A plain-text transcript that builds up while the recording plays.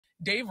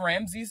Dave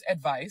Ramsey's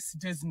advice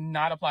does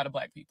not apply to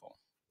Black people.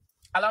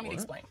 Allow me to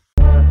explain.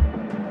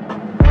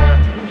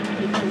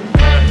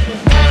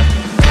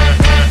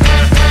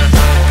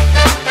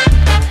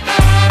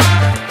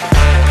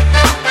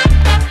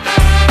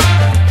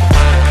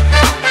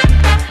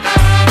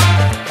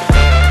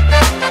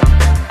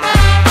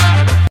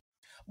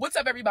 What's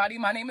up, everybody?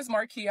 My name is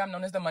Marquis. I'm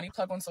known as the Money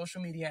Plug on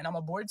social media, and I'm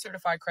a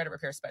board-certified credit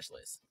repair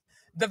specialist.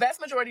 The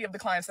vast majority of the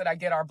clients that I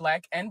get are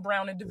Black and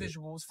brown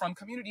individuals from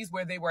communities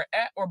where they were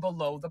at or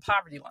below the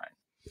poverty line.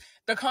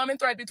 The common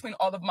thread between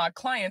all of my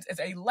clients is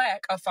a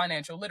lack of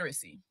financial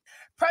literacy.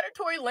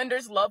 Predatory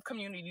lenders love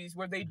communities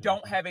where they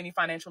don't have any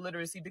financial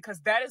literacy because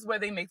that is where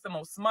they make the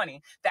most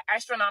money. The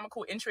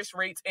astronomical interest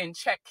rates in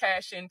check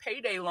cash and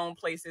payday loan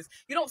places,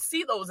 you don't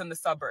see those in the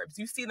suburbs.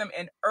 You see them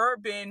in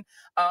urban,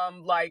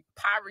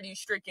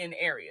 poverty-stricken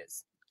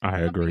areas.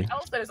 I agree. Something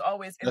else that is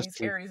always in these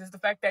areas is the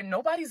fact that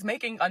nobody's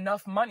making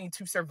enough money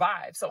to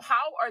survive. So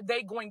how are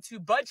they going to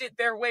budget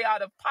their way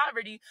out of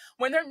poverty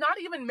when they're not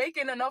even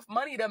making enough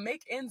money to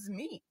make ends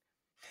meet?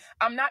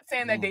 I'm not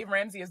saying that Dave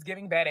Ramsey is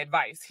giving bad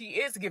advice. He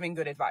is giving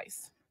good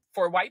advice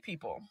for white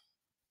people.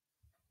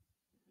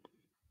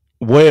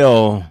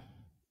 Well,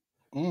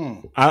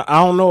 I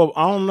don't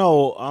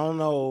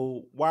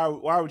know.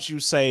 Why would you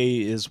say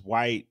is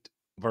white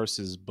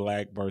versus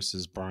Black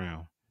versus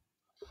brown?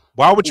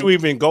 Why would you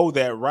even go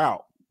that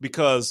route?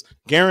 Because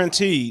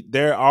guaranteed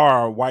there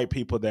are white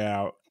people that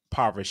are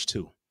impoverished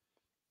too.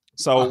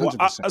 So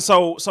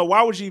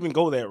why would you even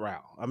go that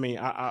route? I mean,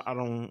 I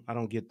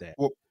don't get that.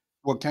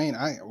 Well, Kane,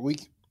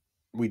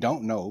 we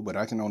don't know, but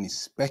I can only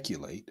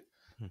speculate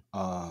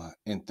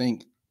and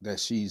think that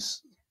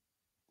she's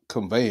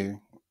conveying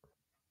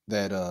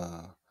that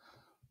the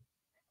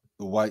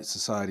white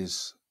society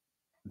is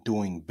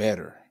doing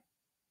better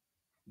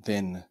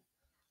than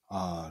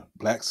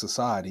Black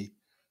society.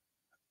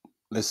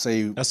 Let's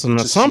say that's an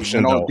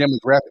assumption.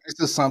 Demographic. It's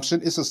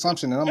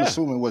assumption, and I'm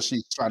assuming what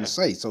she's trying to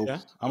say. So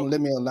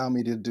allow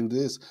me to do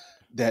this.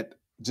 That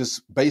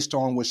just based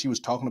on what she was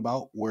talking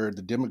about, where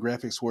the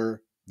demographics,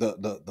 where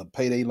the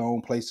payday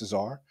loan places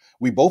are.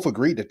 We both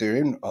agree that they're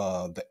in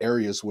the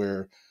areas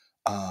where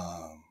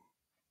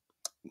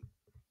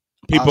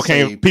people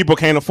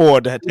can't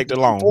afford to take the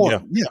loan.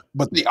 Yeah,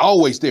 but they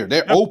always there.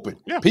 They're open.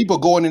 Yeah. People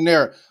going in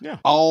there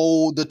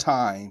all the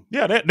time.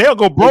 Yeah, they'll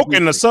go broke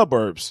in the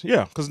suburbs.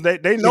 Yeah, because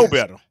they know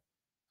better.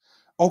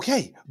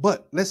 Okay,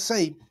 but let's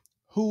say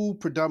who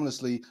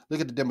predominantly look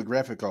at the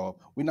demographic of.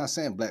 We're not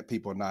saying Black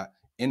people are not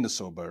in the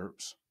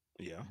suburbs.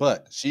 Yeah,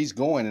 but she's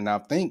going, and I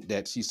think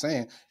that she's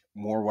saying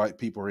more white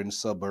people are in the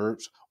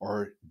suburbs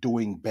or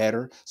doing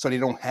better, so they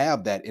don't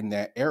have that in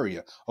that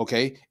area.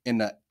 Okay, in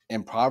the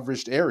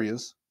impoverished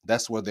areas.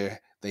 That's where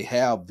they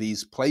have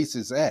these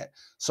places at.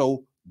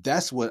 So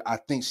that's what I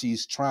think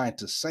she's trying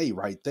to say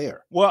right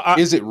there. Well,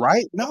 is it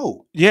right?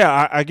 No.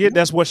 Yeah, I get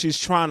that's what she's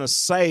trying to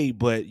say,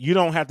 but you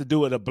don't have to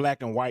do it a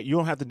black and white. You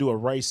don't have to do a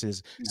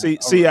racist.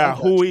 See how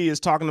who he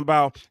is talking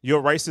about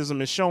your racism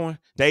is showing.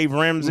 Dave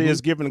Ramsey is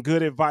giving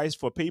good advice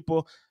for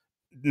people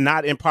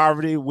not in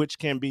poverty, which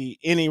can be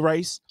any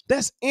race.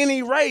 That's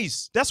any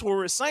race. That's what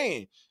we're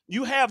saying.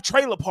 You have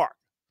trailer park.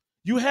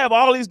 You have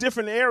all these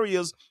different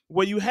areas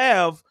where you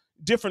have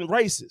different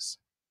races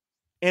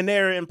and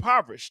they're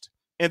impoverished.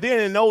 And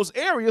then in those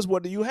areas,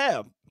 what do you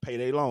have?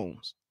 Payday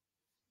loans.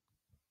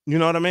 You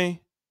know what I mean?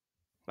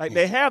 Like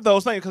they have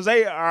those things because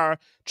they are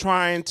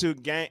trying to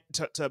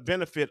to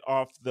benefit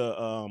off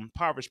the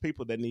impoverished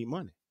people that need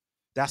money.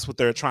 That's what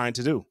they're trying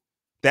to do.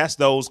 That's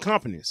those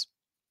companies.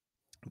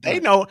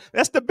 They know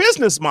that's the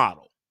business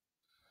model.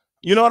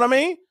 You know what I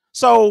mean?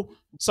 So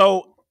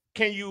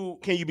can you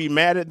be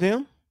mad at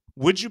them?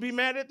 Would you be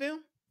mad at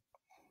them?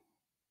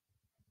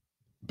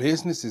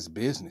 Business is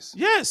business.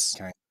 Yes.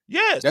 Okay.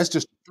 Yes. That's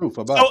just the truth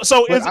about it.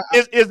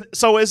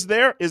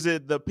 Is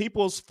it the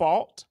people's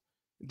fault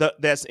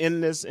that's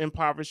in this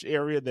impoverished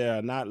area that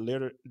are not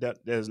literate,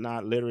 that's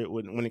not literate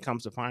when it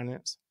comes to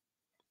finance?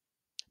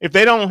 If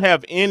they don't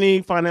have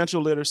any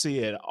financial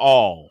literacy at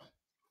all,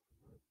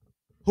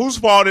 whose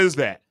fault is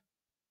that?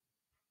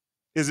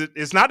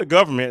 It's not the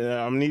government.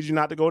 I need you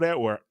not to go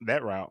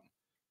that route.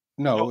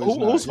 No,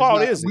 whose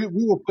fault is it?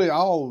 We will put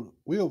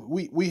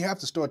we have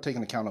to start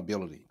taking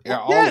accountability.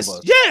 All yes, of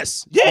us.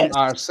 Yes. On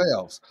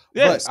ourselves.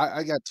 Yes. But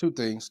I got two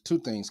things,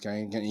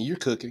 Kane, and you're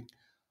cooking.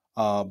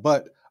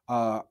 But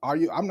are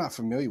you? I'm not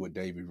familiar with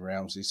David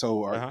Ramsey.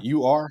 So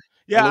you are?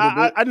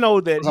 Yeah, I know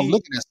that. I'm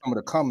looking at some of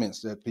the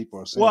comments that people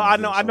are saying. Well, I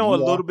know a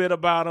little bit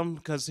about him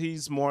because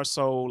he's more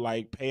so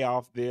like pay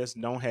off this,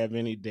 don't have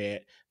any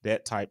debt,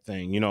 that type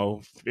thing. You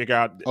know, figure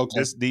out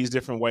these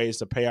different ways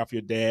to pay off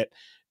your debt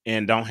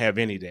and don't have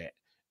any debt.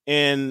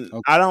 And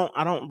I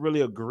don't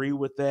really agree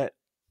with that.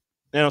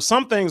 You know,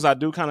 some things I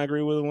do kind of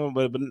agree with him,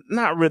 but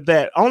not with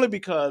that. Only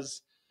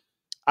because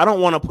I don't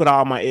want to put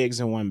all my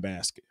eggs in one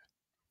basket.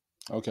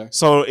 Okay.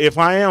 So if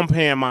I am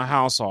paying my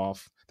house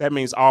off, that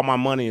means all my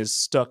money is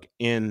stuck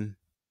in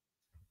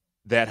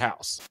that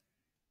house,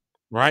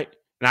 right?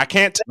 And I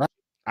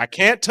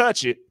can't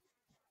touch it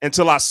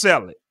until I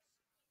sell it.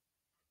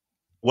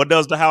 What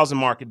does the housing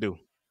market do?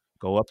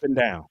 Go up and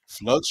down.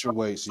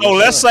 Fluctuates. So Yes,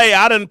 let's sir. say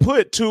I didn't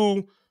put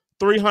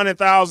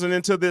 300,000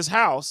 into this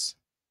house.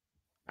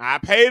 I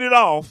paid it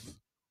off,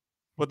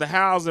 but the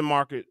housing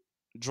market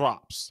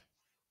drops.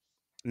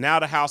 Now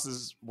the house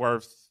is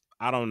worth,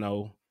 I don't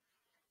know,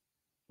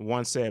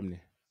 170.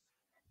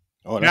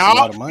 Oh, that's a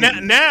lot of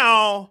money.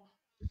 Now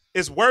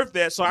it's worth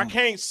that, so I Mm.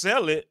 can't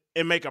sell it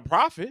and make a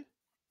profit.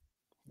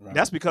 Right,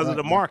 That's because of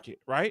the market,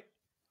 right?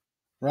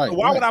 Right. So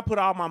why would I put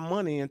all my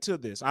money into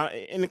this?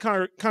 In the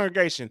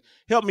congregation,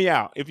 help me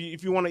out. If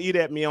you want to eat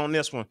at me on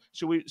this one,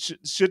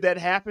 should that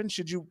happen?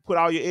 Should you put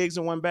all your eggs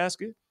in one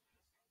basket?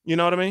 You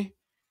know what I mean?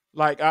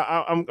 Like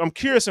I'm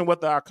curious in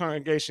what our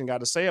congregation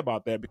got to say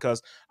about that,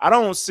 because I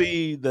don't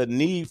see the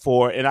need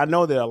for it, and I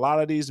know that a lot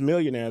of these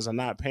millionaires are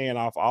not paying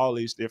off all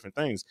these different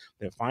things.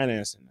 They're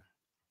financing.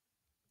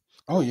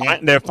 Oh yeah,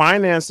 they're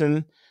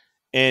financing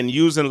and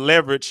using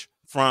leverage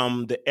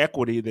from the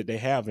equity that they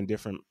have in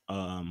different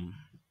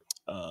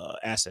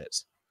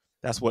assets.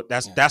 That's what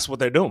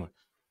they're doing.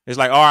 It's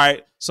like, all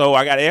right, so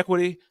I got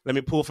equity. Let me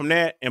pull from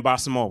that and buy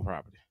some more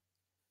property,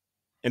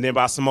 and then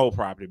buy some more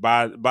property.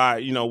 Buy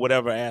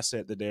whatever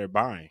asset that they're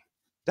buying.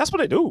 That's what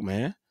they do,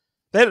 man.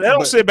 They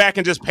don't sit back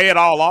and just pay it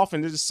all off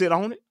and just sit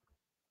on it.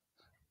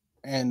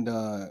 And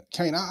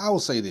Kane, I will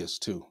say this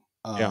too.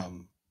 Yeah.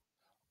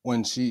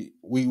 When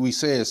we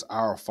say it's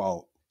our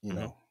fault,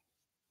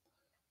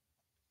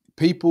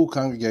 people,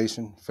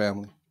 congregation,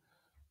 family.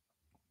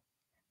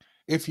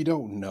 If you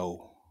don't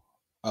know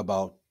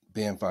about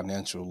being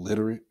financial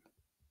literate,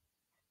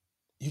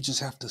 you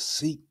just have to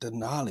seek the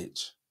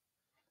knowledge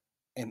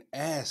and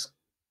ask.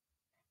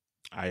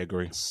 I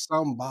agree.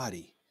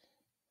 Somebody.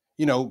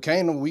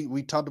 Kane,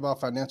 we talked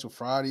about Financial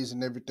Fridays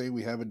and everything.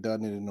 We haven't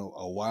done it in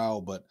a while,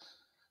 but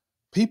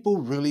people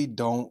really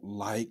don't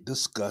like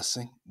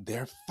discussing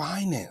their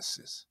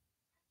finances.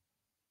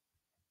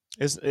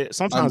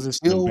 Sometimes it's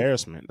an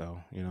embarrassment,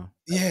 though.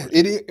 Yeah,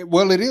 it is.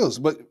 Well, it is,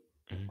 but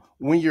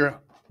when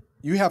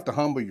you have to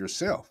humble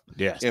yourself.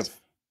 Yes.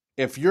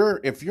 If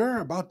you're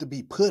about to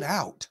be put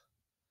out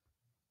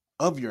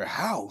of your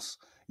house,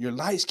 your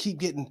lights keep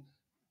getting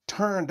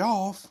turned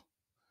off.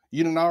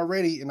 You done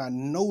already, and I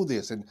know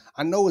this, and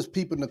I know it's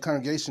people in the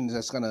congregation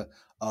that's gonna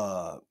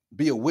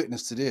be a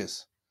witness to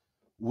this.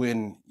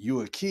 When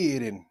you're a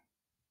kid and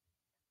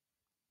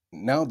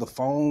now the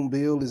phone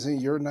bill is in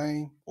your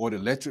name or the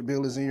electric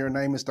bill is in your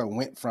name, it's done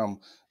went from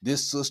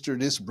this sister,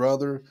 this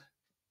brother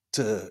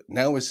to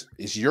now it's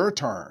your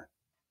turn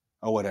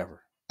or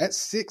whatever. At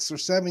 6 or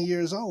 7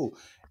 years old,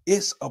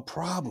 it's a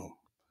problem.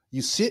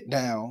 You sit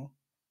down,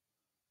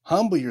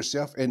 humble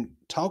yourself, and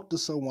talk to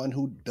someone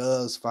who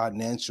does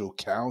financial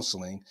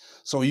counseling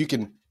so you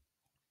can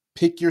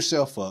pick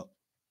yourself up,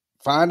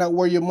 find out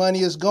where your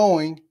money is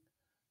going,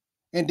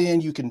 and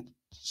then you can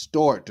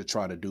start to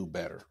try to do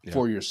better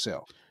for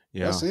yourself.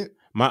 Yeah. That's it.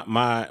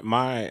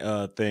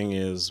 My thing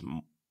is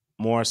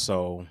more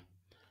so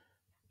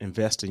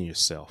invest in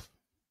yourself.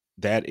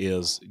 That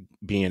is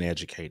being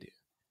educated.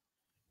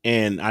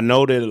 And I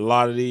know that a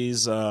lot of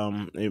these,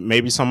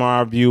 maybe some of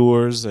our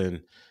viewers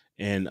and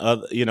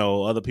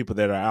other people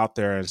that are out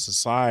there in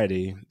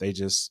society, they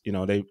just,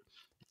 they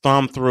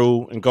thumb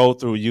through and go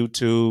through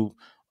YouTube,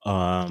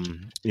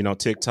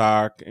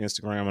 TikTok,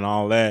 Instagram, and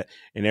all that,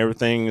 and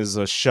everything is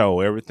a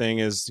show. Everything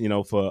is,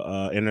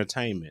 for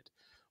entertainment.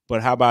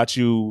 But how about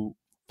you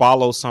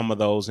follow some of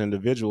those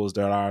individuals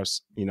that are,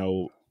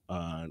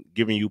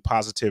 giving you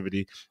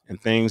positivity and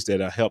things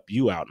that help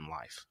you out in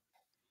life?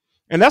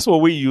 And that's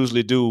what we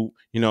usually do,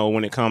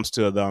 when it comes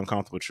to the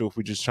uncomfortable truth.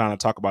 We're just trying to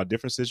talk about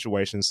different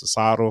situations,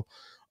 societal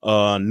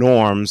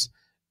norms,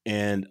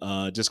 and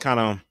just kind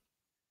of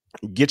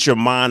get your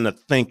mind to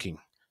thinking.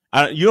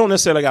 You don't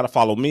necessarily got to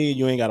follow me.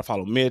 You ain't got to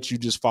follow Mitch. You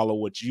just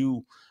follow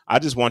I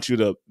just want you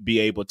to be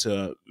able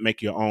to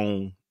make your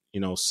own,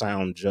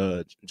 sound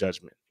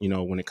judgment,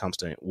 when it comes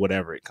to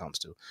whatever it comes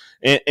to.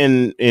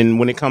 And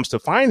when it comes to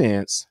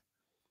finance,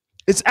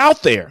 it's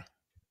out there.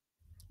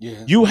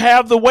 Yeah. You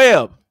have the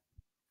web.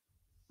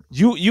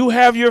 You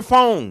have your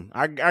phone.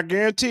 I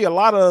guarantee a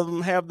lot of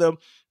them have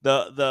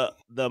the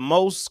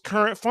most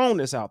current phone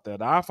that's out there,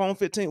 the iPhone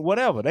 15,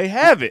 whatever. They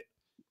have it.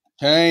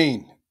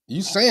 Kane,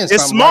 you saying it's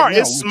something smart. Right now.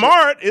 It's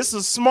smart. It's a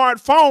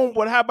smartphone.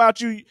 But how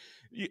about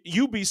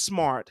you be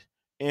smart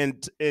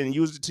and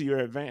use it to your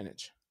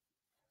advantage?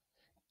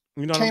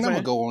 You know, Kane, I'm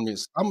gonna go on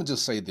this. I'm gonna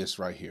just say this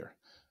right here,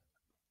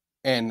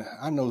 and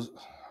I know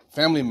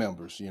family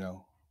members.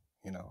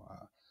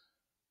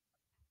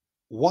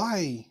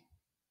 Why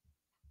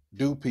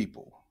do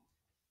people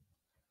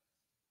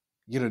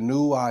get a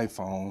new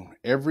iPhone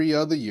every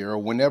other year or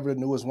whenever the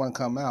newest one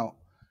come out,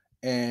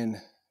 and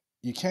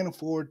you can't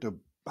afford to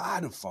buy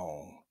the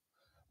phone,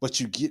 but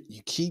you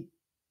keep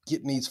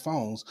getting these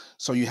phones,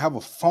 so you have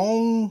a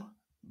phone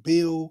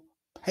bill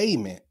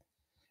payment,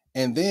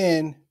 and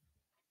then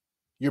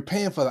you're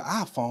paying for the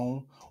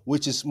iPhone,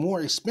 which is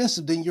more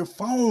expensive than your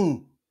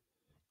phone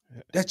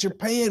that you're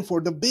paying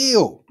for the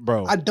bill.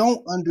 Bro, I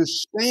don't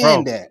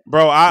understand that.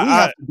 Bro,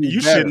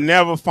 you should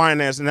never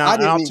finance. Now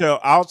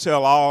I'll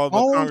tell all the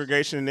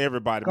congregation and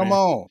everybody, Come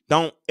on.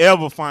 Don't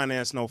ever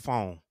finance no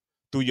phone.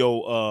 through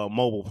your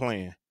mobile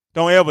plan.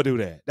 Don't ever do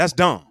that. That's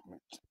dumb.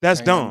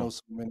 That's I dumb. know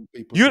so many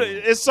people doing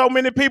it. It's so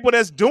many people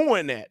that's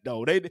doing that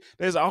though. There's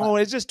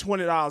it's just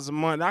 $20 a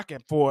month. I can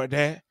afford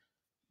that.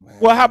 Man.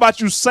 Well, how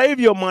about you save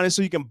your money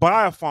so you can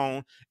buy a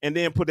phone and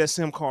then put that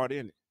SIM card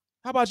in it?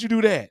 How about you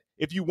do that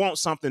if you want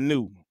something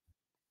new?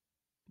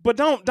 But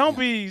don't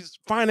be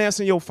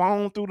financing your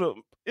phone through the.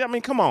 I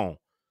mean, come on.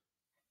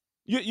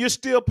 You're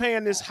still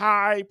paying this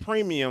high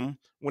premium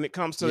when it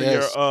comes to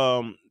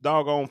your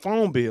doggone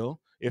phone bill.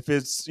 If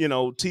it's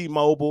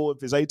T-Mobile,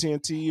 if it's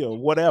AT&T or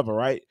whatever,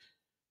 right?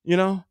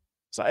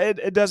 So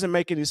it doesn't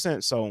make any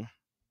sense. So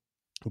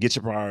get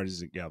your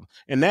priorities together,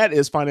 and that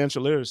is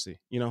financial literacy.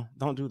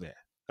 Don't do that.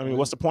 I mean,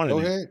 what's the point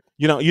of it?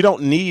 You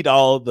don't need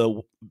all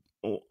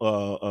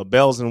the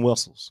bells and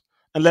whistles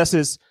unless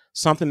it's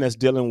something that's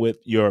dealing with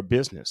your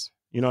business.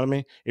 You know what I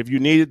mean? If you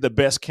needed the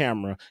best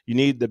camera, you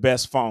need the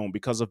best phone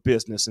because of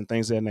business and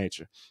things of that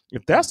nature.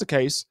 If that's the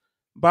case,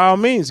 by all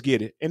means,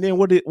 get it. And then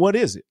what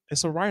is it?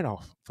 It's a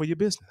write-off for your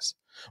business.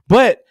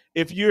 But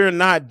if you're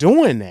not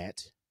doing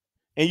that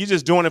and you're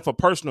just doing it for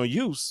personal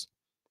use,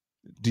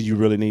 do you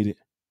really need it?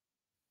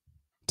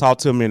 Talk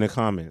to me in the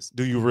comments.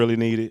 Do you really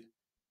need it?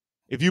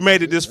 If you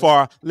made it this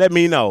far, let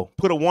me know.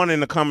 Put a 1 in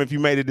the comment if you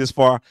made it this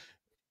far.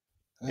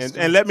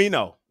 And let me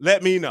know.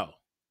 Let me know.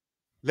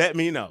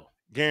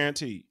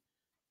 Guaranteed.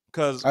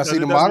 Because I see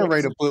the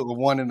moderator put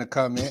 1 in the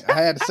comment.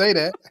 I had to say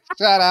that.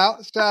 Shout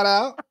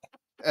out.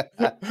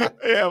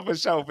 Yeah,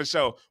 for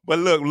sure. But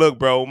look,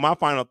 bro. My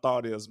final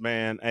thought is,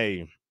 man,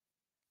 hey,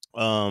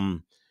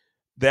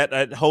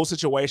 that whole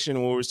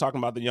situation where we was talking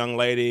about the young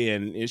lady,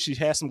 and she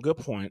has some good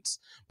points,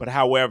 but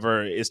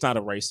however, it's not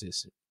a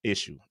racist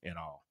issue at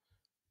all.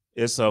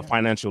 It's a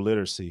financial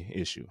literacy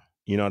issue.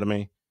 You know what I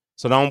mean?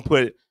 So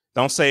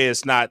don't say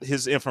it's not,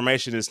 his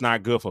information is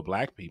not good for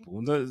black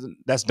people.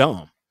 That's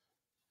dumb.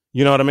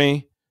 You know what I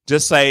mean?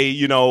 Just say,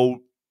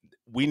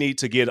 we need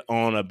to get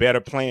on a better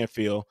playing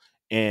field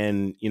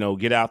and,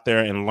 get out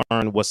there and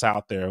learn what's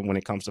out there when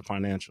it comes to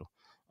financial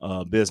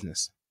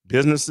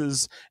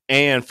businesses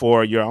and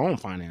for your own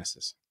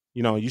finances.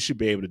 You should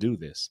be able to do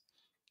this.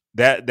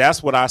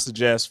 That's what I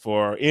suggest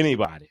for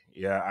anybody.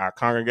 Yeah, our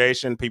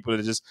congregation, people that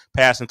are just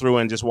passing through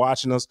and just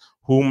watching us,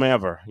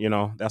 whomever,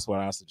 that's what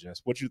I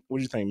suggest. What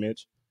you think,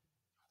 Mitch?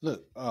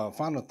 Look,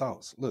 final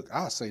thoughts. Look,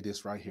 I'll say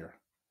this right here.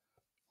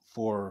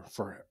 For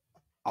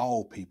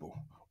all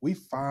people, we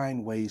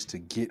find ways to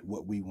get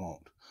what we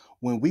want.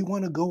 When we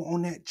want to go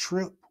on that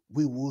trip,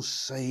 we will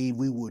save,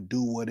 we will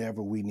do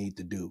whatever we need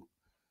to do.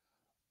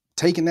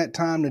 Taking that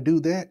time to do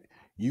that,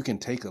 you can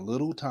take a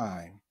little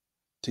time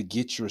to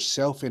get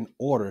yourself in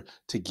order,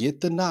 to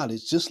get the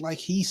knowledge, just like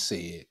he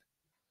said,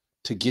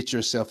 to get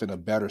yourself in a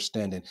better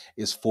standing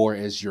as far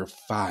as your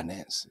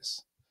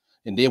finances.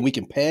 And then we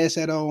can pass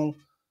that on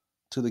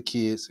to the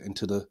kids and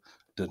to the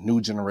new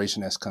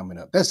generation that's coming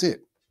up. That's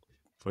it.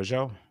 For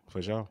sure.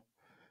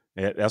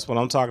 Yeah, that's what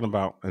I'm talking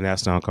about. And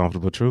that's the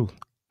uncomfortable truth.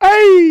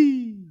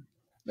 Hey!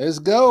 Let's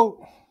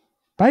go.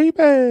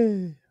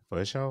 Baby.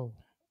 For sure.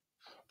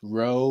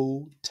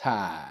 Roll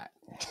Tide.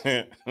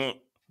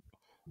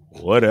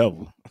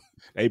 Whatever.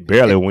 They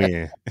barely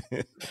win.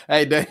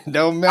 Hey, that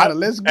don't matter.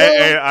 Let's go.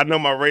 Hey, I know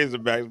my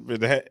Razorbacks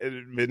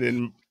been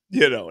in,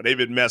 they've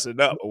been messing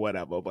up or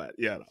whatever, but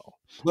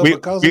But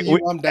because of you,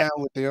 I'm down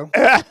with them.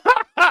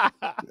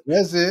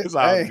 That's it. It's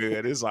all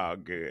good. It's all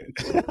good.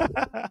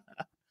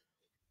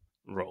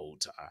 Roll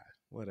Tide.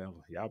 Whatever.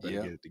 Y'all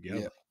better get it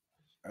together.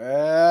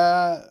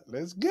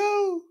 Let's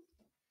go.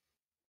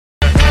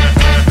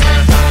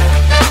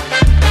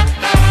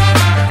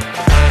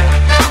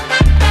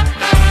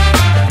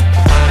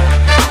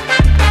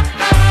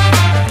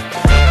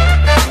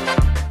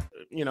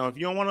 If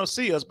you don't want to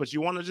see us, but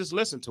you want to just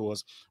listen to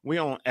us, we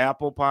on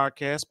Apple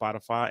Podcasts,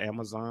 Spotify,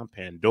 Amazon,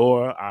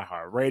 Pandora,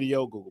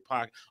 iHeartRadio, Google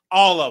Podcast,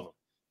 all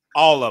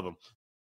of them.